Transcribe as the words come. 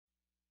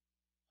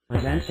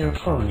Adventure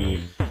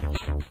Ponies.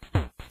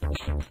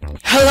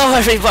 Hello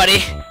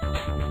everybody!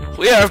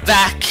 We are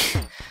back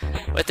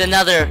with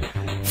another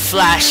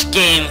Flash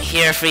game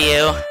here for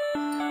you.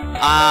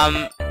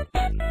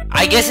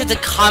 I guess it's a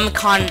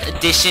Comic-Con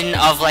edition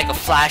of like a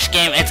Flash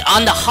game. It's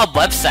on the Hub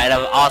website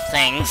of all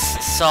things,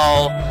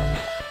 so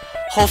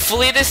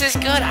hopefully this is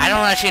good. I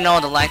don't actually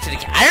know the length of the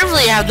game. I don't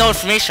really have no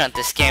information on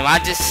this game. I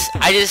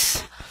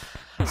just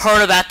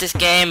heard about this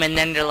game and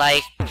then they're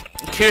like,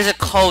 here's a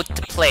code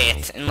to play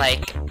it, and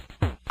like,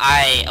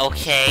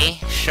 okay,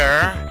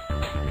 sure.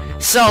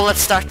 So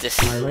let's start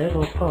this. My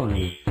Little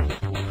Pony.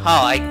 Oh,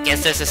 I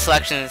guess there's a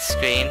selection on the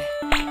screen.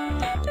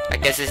 I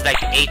guess it's like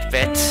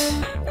 8-bit.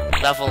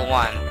 Level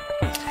 1.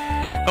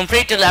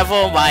 Complete the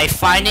level by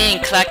finding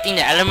and collecting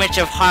the elements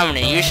of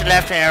harmony. Use the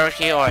left hand arrow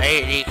key or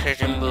A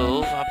to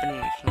move up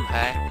and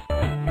okay.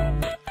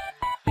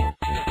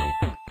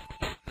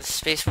 The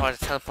space bar to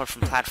teleport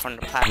from platform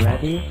to platform.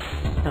 Ready?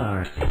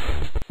 Start.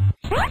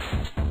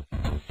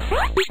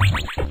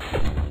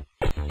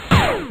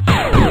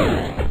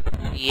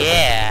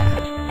 Yeah.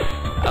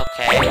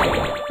 Okay.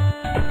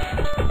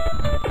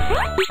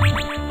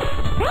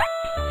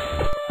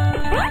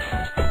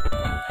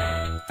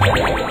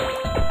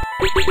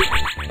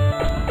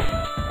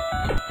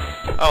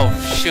 Oh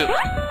shoot.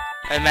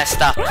 I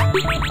messed up. I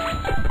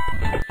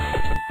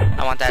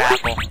want that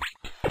apple.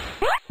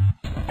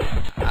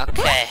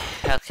 Okay,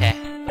 okay.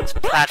 Let's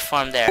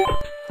platform there.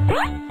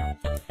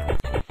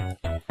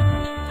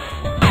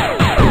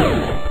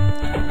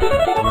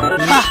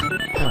 Ha!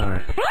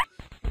 Start.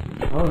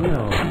 Oh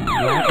no.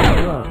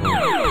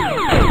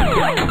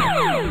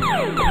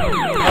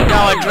 Oh no,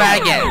 a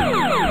dragon!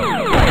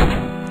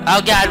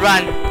 Oh god,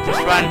 run!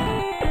 Just run.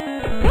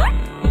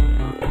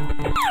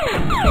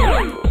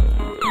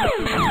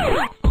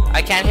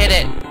 I can't hit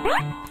it.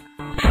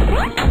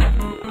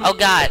 Oh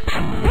god.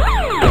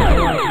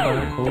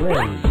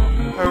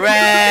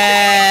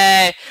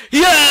 Hooray!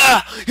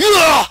 Yeah!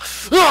 Yeah!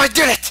 Oh, I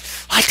did it!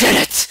 I did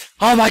it!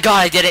 Oh my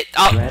god, I did it!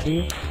 Oh!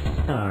 Ready?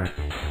 Start.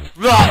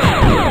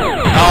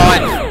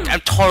 Oh,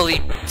 I'm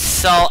totally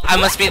so. I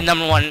must be the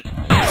 #1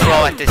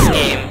 pro at this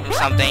game or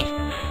something.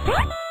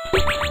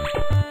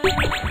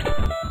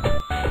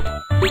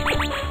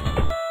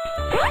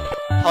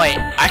 Oh, wait,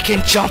 I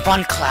can jump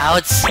on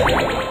clouds?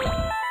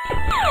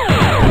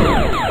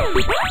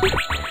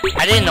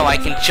 I didn't know I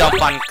can jump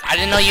on. I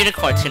didn't know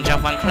unicorns can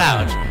jump on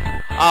clouds.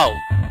 Oh.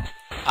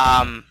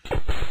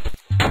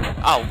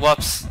 Oh,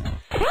 whoops.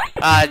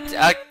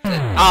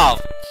 Oh,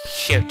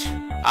 shoot.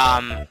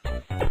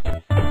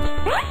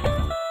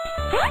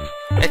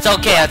 It's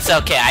okay, it's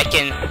okay. I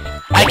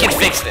can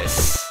fix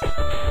this.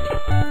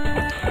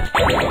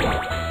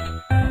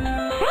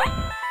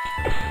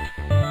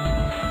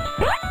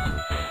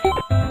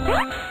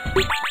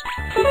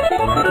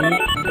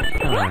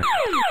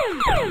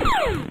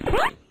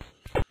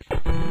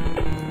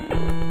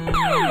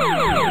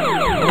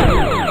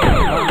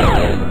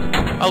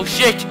 Oh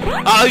shit!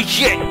 Oh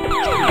shit!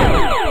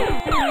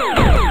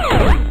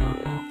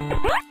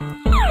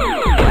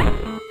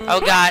 Oh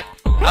god!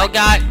 Oh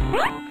god!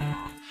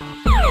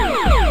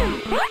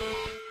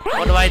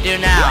 What do I do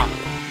now?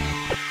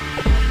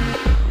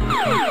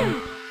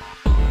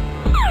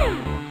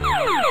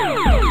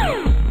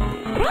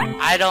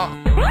 I don't...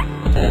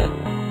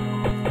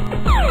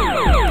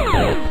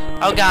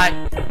 Oh god!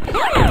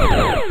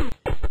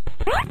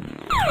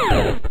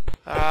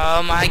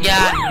 Oh my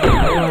god!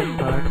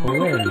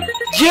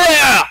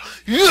 Yeah!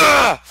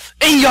 Yeah!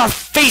 In your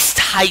face,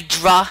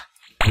 Hydra!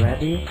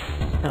 Ready?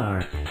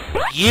 Start.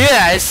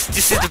 Yes!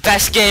 This is the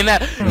best game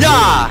ever!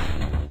 Nah!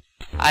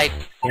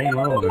 Game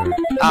over.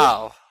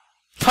 Oh.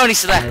 Pony My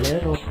select.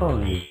 Little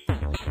Pony.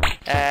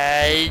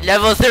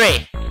 Level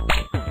 3.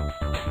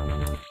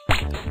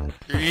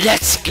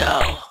 Let's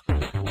go!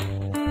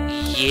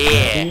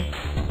 Yeah! Ready?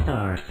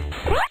 Start.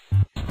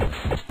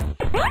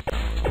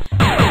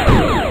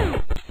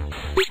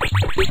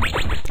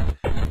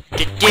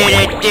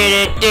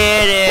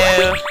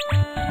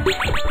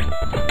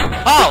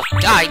 Oh!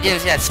 God, I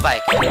didn't see that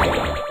spike.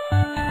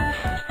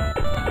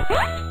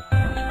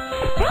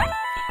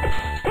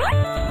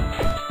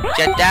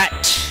 Get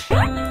that.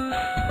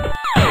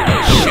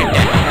 Shoot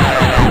that.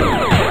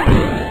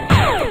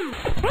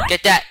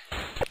 Get that.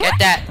 Get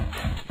that.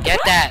 Get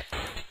that.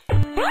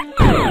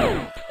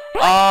 Oh,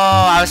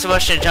 I was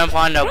supposed to jump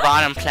on the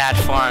bottom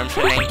platforms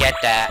and then get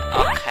that.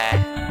 Okay.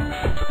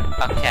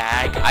 Okay,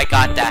 I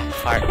got that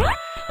part.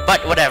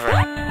 But whatever.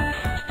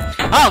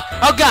 Oh!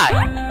 Oh god!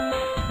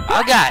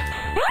 Oh god!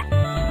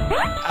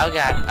 Oh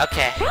god,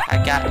 okay. I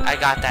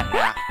got that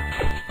now.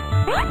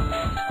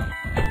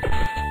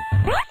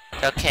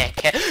 Okay,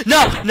 okay.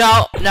 No,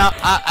 no, no,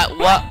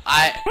 what?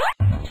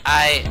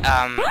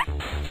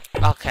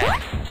 Okay.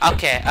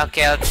 Okay,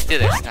 okay, let's do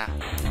this now.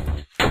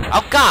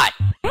 Oh god!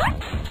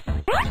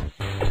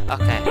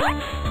 Okay.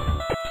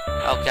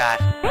 Oh god.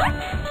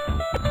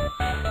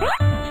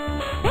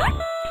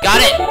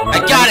 Got it! I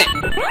got it!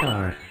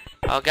 Start.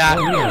 Oh god.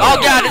 Oh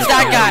god, it's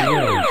that guy!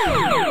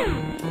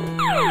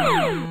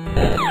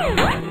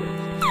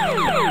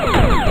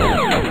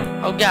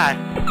 Oh Oh god.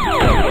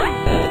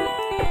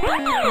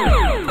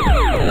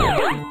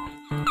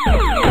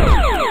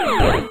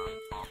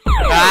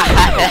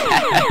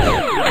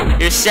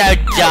 You're so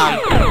dumb.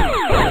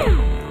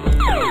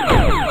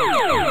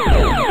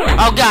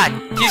 Oh god,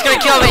 he's gonna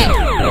kill me.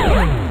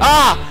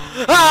 Ah!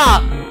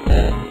 Ah!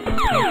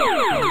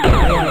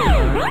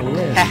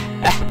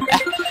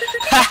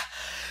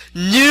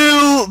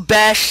 New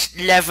best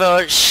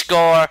level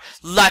score.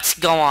 Let's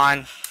go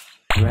on.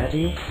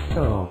 Ready,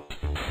 go.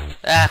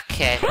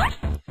 Okay.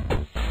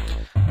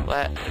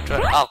 What?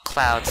 Oh,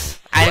 clouds.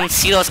 I didn't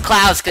see those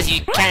clouds because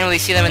you can't really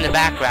see them in the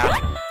background.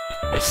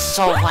 They're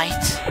so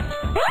white.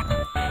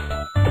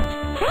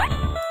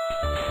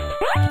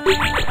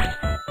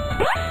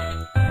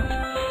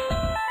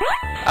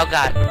 Oh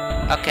god.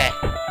 Okay.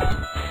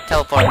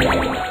 Teleport.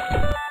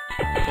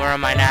 Where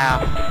am I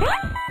now?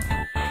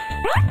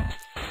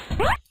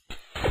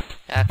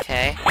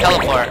 Okay.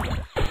 Teleport.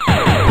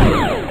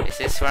 Is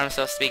this where I'm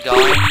supposed to be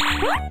going?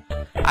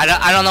 I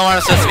don't know where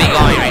I'm supposed to be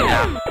going right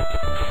now.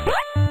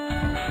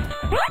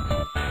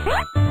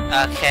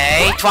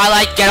 Okay.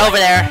 Twilight, get over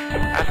there.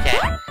 Okay.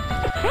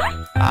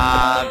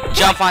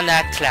 Jump on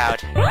that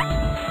cloud.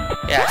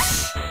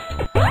 Yes.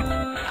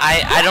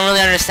 I don't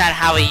really understand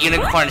how a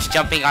unicorn is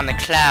jumping on the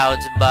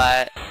clouds,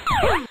 but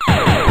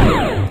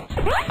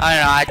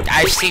I don't know,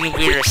 I've seen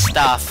weirder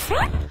stuff.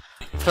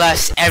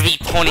 Plus, every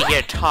pony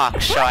here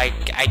talks, so I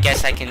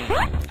guess I can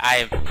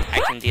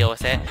deal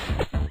with it.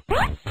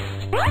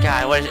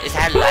 God, what is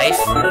that life?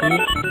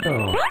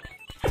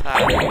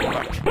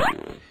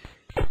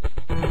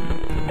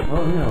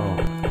 Oh no,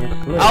 it's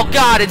glitched. Oh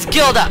god, it's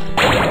Gilda!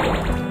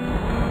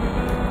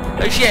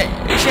 Oh shit,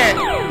 oh shit,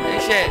 oh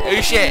shit,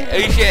 oh shit,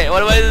 oh shit,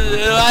 what am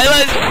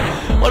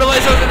I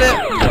supposed to do?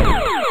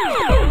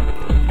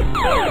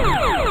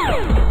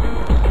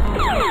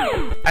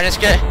 I just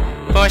get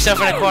put myself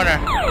in a corner.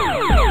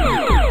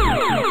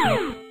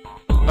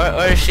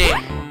 Where is she?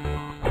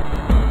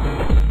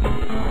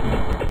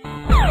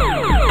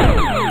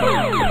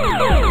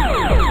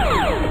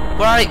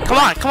 Where are you? Come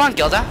on,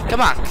 Gilda.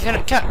 Come on.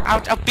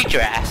 I'll beat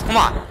your ass. Come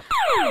on.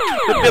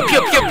 Pew,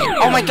 pew, pew, pew.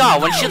 Oh my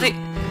god, when she like,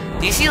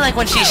 do you see like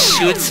when she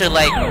shoots her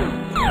like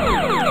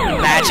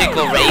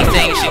magical ray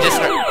thing, she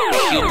just her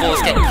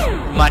pupils get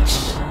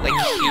much like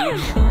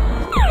huge.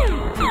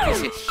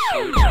 Pupils get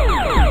huge.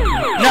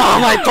 No,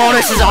 my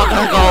bonus is all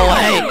gonna go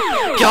away.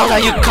 Gilda,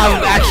 you come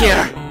back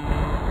here.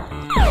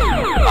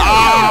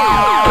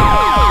 Ah!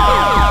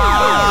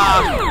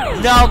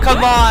 No,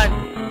 come on.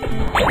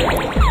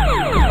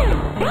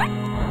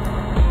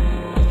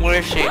 Where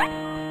is she?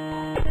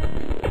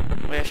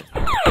 Where is she?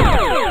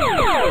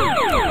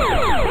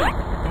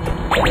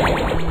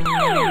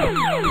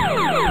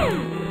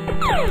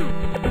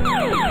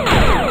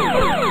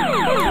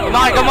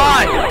 Come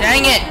on!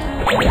 Dang it!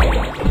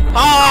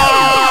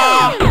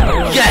 Oh!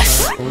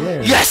 Yes!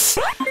 Yes!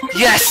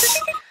 Yes!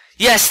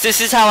 Yes, this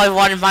is how I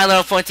wanted My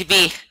Little Pony to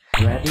be.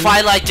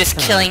 Twilight just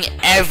killing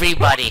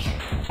everybody.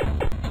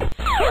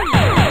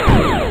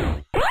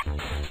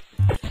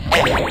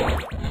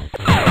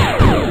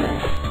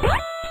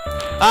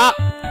 Ah!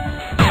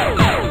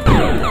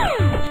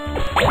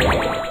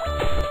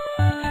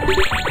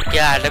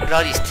 God, look at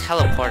all these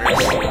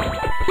teleporters.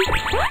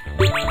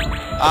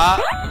 Ah,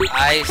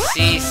 I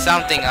see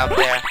something up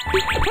there.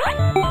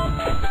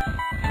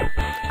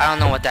 I don't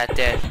know what that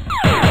did.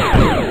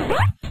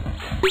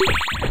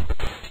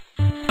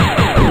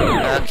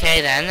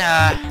 Okay then,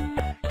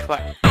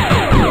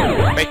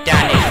 break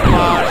down these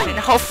walls and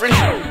hopefully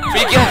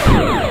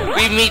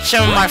we meet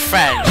some of my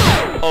friends.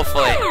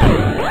 Hopefully.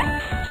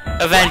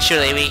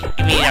 Eventually we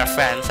meet our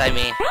friends,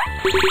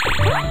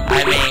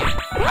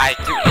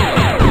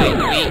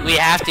 we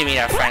have to meet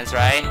our friends,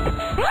 right?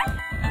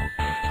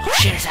 Oh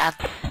shit,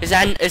 is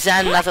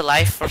that another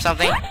life or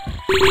something?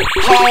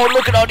 Oh,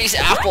 look at all these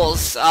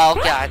apples! Oh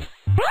god.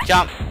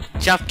 Jump,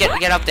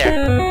 get up there.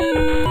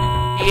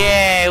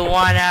 Yay,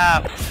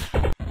 1-up.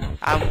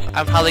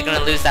 I'm probably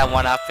gonna lose that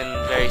 1-up in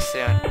very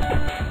soon.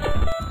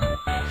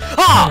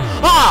 Oh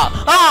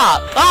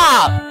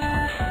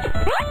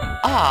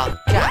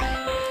god.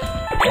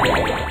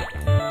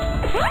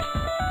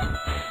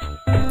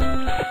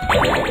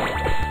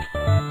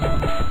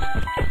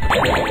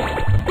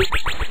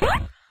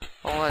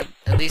 Well,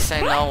 at least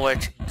I know where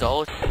to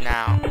go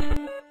now.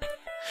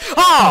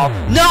 Oh,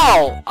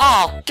 no!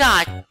 Oh,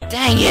 god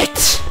dang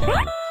it!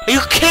 Are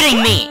you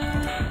kidding me?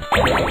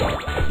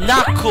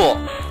 Not cool.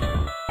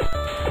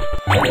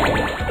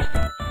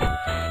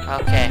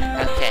 Okay.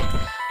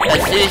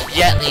 Let's do this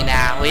gently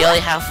now. We only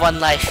have one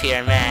life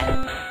here,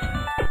 man.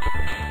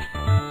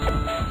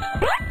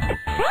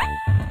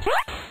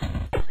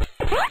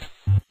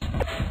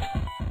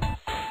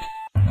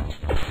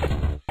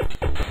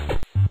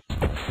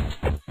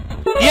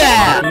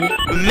 Yeah!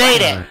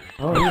 Made it!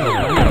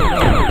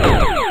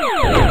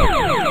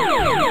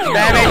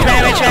 Spam it!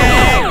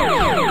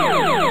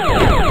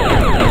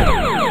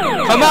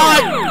 Come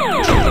on!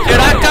 You're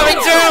not coming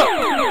through!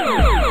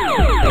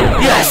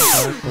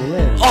 Yes!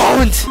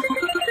 Owned!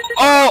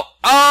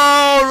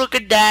 Oh, look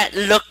look at that,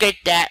 look at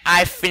that.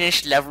 I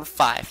finished level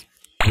 5.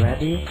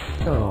 Ready,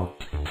 go.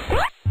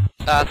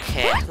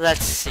 Okay,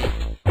 let's see.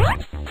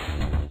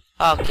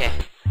 Okay.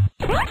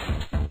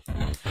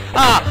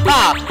 Ah!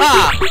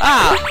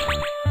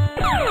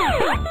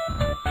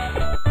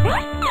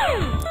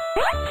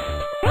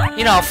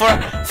 You know, for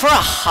a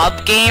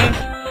hub game,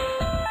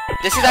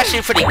 this is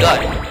actually pretty good.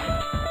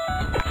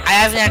 I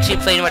haven't actually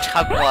played much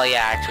hub. Well,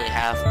 yeah, I actually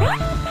have.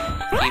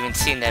 If you even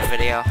seen that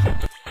video.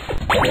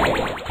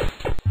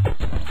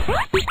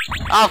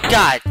 Oh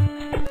God.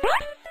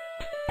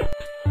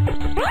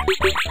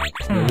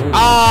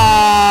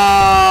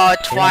 Oh,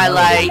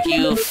 Twilight,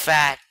 you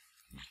fat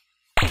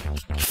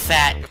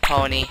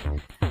pony.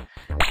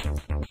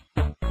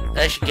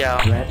 There you go.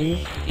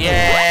 Ready?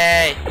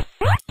 Yay!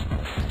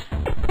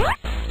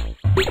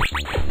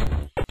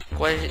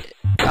 What is it?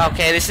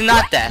 Okay, this is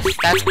not death.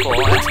 That's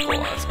cool. That's cool.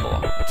 That's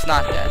cool. It's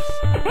not death.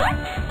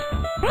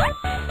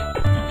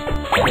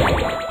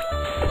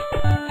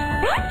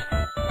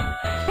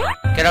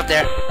 Get up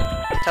there.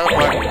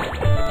 Teleport.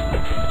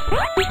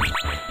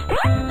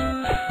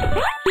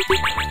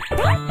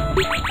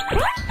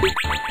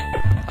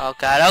 Oh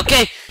God.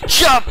 Okay,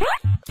 jump.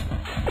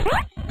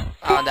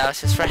 Oh, that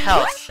was just for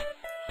health.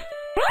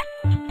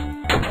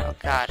 Oh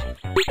God.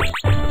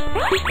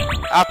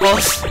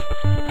 Apples.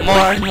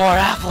 More and more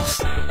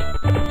apples.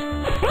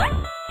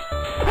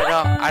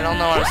 I don't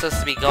know where I'm supposed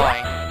to be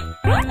going.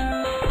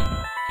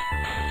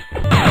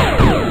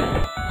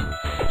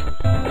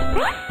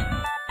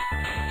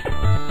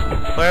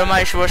 Where am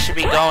I supposed to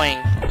be going?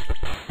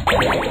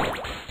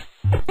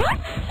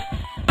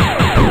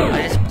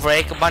 I just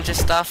break a bunch of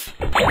stuff.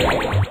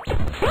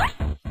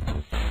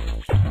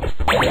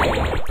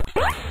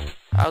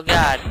 Oh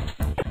God.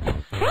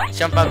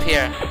 Jump up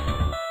here.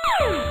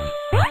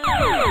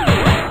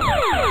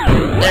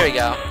 There we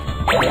go.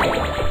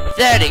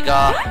 There we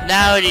go.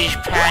 Now these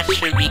paths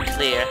should be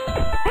clear.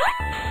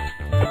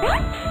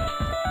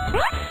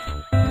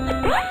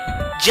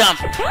 Jump!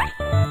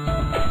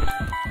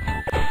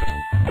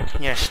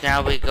 Yes,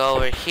 now we go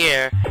over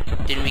here.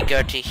 Then we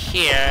go to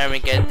here and we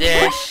get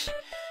this.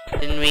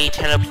 Then we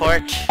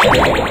teleport.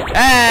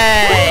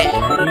 Hey!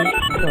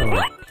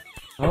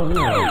 Oh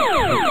no.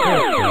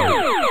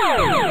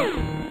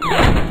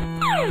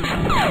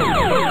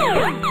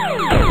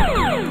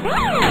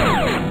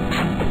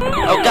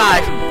 Oh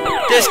God!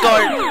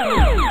 Discord!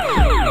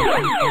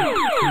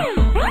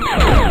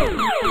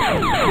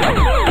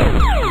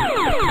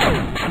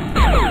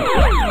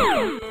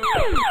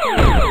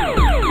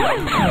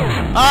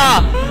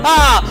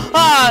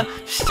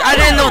 I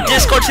didn't know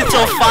Discord should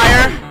throw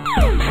fire.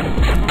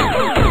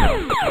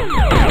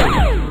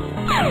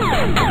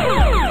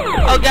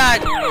 Oh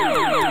God!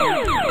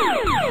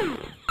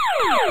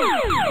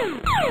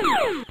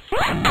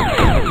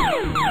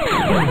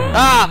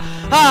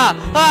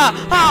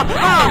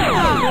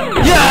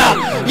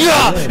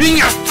 Yeah! In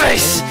your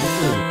face!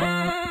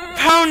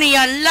 Pony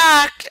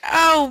unlocked!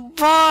 Oh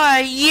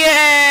boy!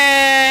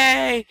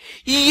 Yay!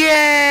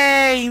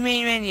 Yay!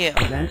 Main menu.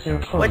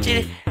 What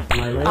did it?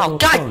 Oh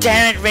God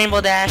damn it,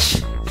 Rainbow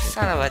Dash!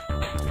 Son of a.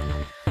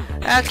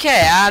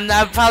 Okay, I'm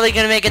probably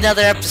gonna make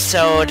another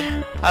episode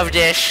of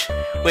this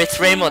with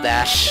Rainbow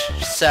Dash.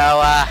 So,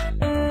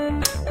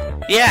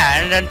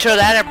 yeah, and until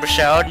that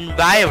episode,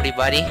 bye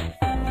everybody.